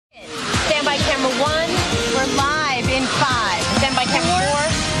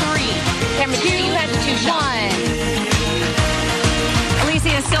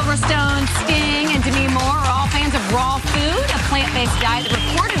Silverstone, Sting, and Demi Moore are all fans of raw food, a plant-based diet that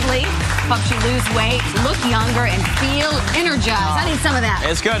reportedly helps you lose weight, look younger, and feel energized. I need some of that.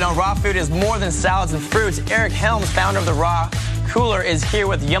 It's good. No, raw food is more than salads and fruits. Helms, founder of the Raw Cooler, is here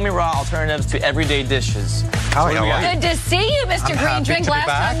with yummy raw alternatives to everyday dishes. How are you? Good to see you, Mr. Green Drink. Last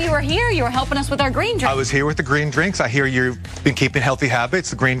time you were here, you were helping us with our green drink. I was here with the green drinks. I hear you've been keeping healthy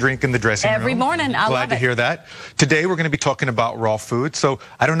habits, the green drink in the dressing room. Every morning. I love it. Glad to hear that. Today, we're going to be talking about raw food. So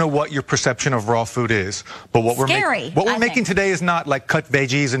I don't know what your perception of raw food is, but what we're making today is not like cut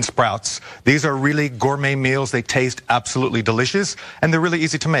veggies and sprouts. These are really gourmet meals. They taste absolutely delicious, and they're really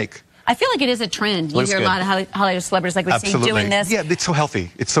easy to make. I feel like it is a trend. You hear a lot of Hollywood celebrities like we've seen doing this. Yeah, it's so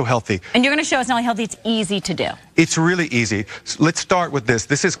healthy. It's so healthy. And you're going to show us not only healthy, it's easy to do. It's really easy. So let's start with this.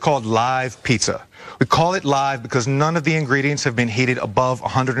 This is called live pizza. We call it live because none of the ingredients have been heated above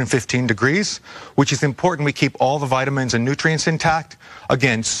 115 degrees, which is important. We keep all the vitamins and nutrients intact.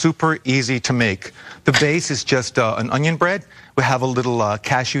 Again, super easy to make. The base is just an onion bread. We have a little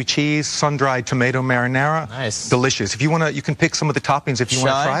cashew cheese, sun-dried tomato marinara. Nice. Delicious. If you want to, you can pick some of the toppings if you want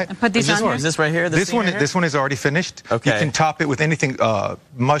to try it. Put these on here? Is this right here? This one is already finished. Okay. You can top it with anything,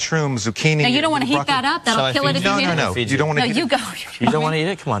 mushrooms, zucchini. Now, you don't want to heat that up? That'll kill it if you heat it? No. You don't want to heat it. No, you go. You don't want to eat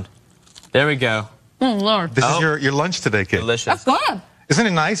it? Come on. There we go. Oh, Lord. This is your lunch today, kid. Delicious. That's good. Isn't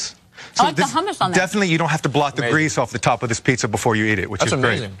it nice? So I like the hummus on that. Definitely, you don't have to blot the grease off the top of this pizza before you eat it, which is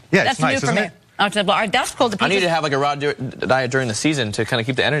great. Yeah, it's nice, isn't it? That's cool. I need to have like a raw diet during the season to kind of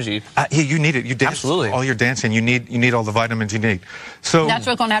keep the energy. Yeah, you need it. You dance. Absolutely. All your dancing, you need all the vitamins you need. So that's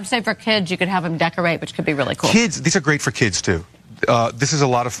what I'm going to have to say for kids. You could have them decorate, which could be really cool. Kids, these are great for kids too. This is a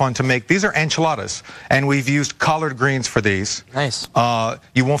lot of fun to make. These are enchiladas, and we've used collard greens for these. Nice.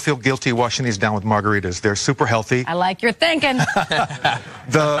 You won't feel guilty washing these down with margaritas. They're super healthy. I like your thinking.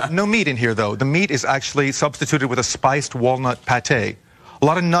 No meat in here, though. The meat is actually substituted with a spiced walnut pate. A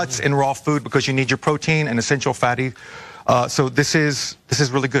lot of nuts in raw food because you need your protein and essential fatty. So this is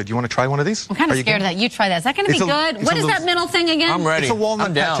really good. You want to try one of these? I'm kind of scared of that. You try that. Is that going to be good? What is that middle thing again? I'm ready. It's a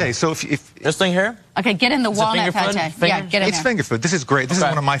walnut pate. So if this thing here? Okay, get in the walnut pate. Yeah, get in It's finger food. This is great. This is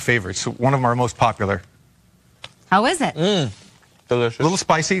one of my favorites. One of our most popular. How is it? Delicious. A little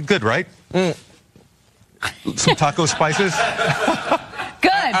spicy. Good, right? Some taco spices.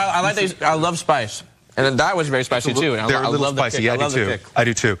 Good. I like these. I love spice. And that was very spicy too. And They're a little spicy. Yeah, I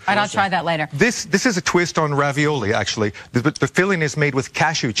do too. I'll try that later. This is a twist on ravioli, actually. The filling is made with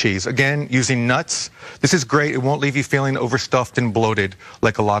cashew cheese, again, using nuts. This is great. It won't leave you feeling overstuffed and bloated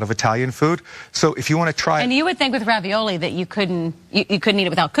like a lot of Italian food. So if you want to try And you would think with ravioli that you couldn't eat it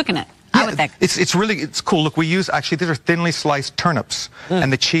without cooking it. I would think. It's cool. Look, we use, actually, these are thinly sliced turnips.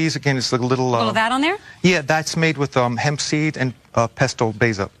 And the cheese, again, is like a little of that on there? Yeah, that's made with hemp seed and pesto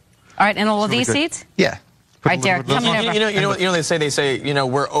basil. All right, and all of these seeds? Yeah. All right, Derek, come over. You know, they say,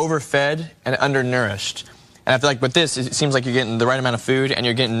 we're overfed and undernourished. And I feel like with this, it seems like you're getting the right amount of food and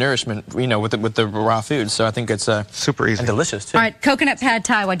you're getting nourishment, with the raw food. So I think it's super easy and delicious too. All right, coconut pad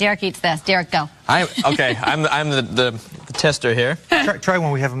thai while Derek eats this. Derek, go. I'm the tester here. Try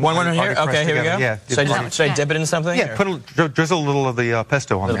one. We have one here. Okay, here we go. Yeah. Should I dip it in something? Yeah. Drizzle a little of the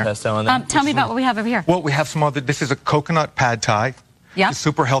pesto on there. Pesto on there. Tell me about what we have over here. Well, we have some other. This is a coconut pad thai. Yeah. A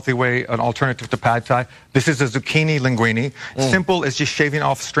super healthy way, an alternative to pad thai. This is a zucchini linguine. Simple as just shaving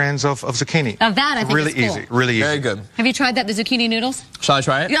off strands of zucchini. Now that I think really is cool. easy, really easy. Very good. Have you tried that, the zucchini noodles? Shall I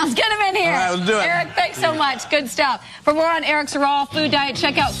try it? Let's get him in here. All right, let's do it. Eric, thanks so much. Good stuff. For more on Eric's raw food diet,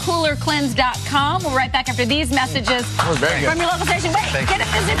 check out coolercleanse.com. We'll be right back after these messages from your local station. Wait, get it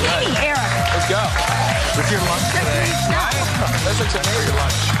the zucchini, Eric. Let's go. What's your lunch today? Let's look at your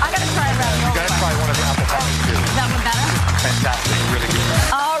lunch. I got to try it right. You got to try one of the apple pies too. Is that one better? Fantastic, really good.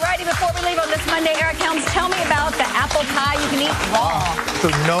 Alrighty, before we leave on this Monday, Eric Helms, tell me about the apple pie you can eat raw. So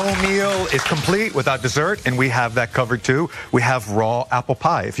no meal is complete without dessert, and we have that covered too. We have raw apple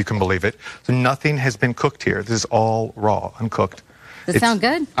pie, if you can believe it. So nothing has been cooked here. This is all raw, uncooked. Does it sound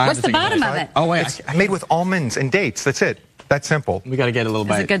good? What's the bottom of it? Oh, wait. It's made with almonds and dates. That's it. That's simple. We got to get a little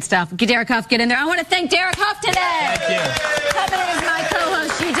bite. This is good stuff. Derek Hough, get in there. I want to thank Derek Hough today. Thank you. Coming in as my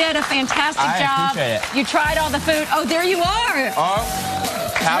co-host. You did a fantastic job. I appreciate it. You tried all the food. Oh, there you are. Oh,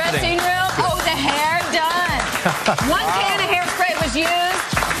 dressing room. Oh, the hair done. One can of hairspray was used.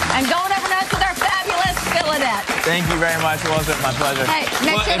 And going over nuts with our fabulous Philadelphia. Thank you very much. It was my pleasure. Hey,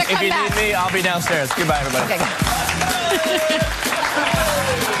 make sure to come back. If you need me, I'll be downstairs. Goodbye, everybody. Okay.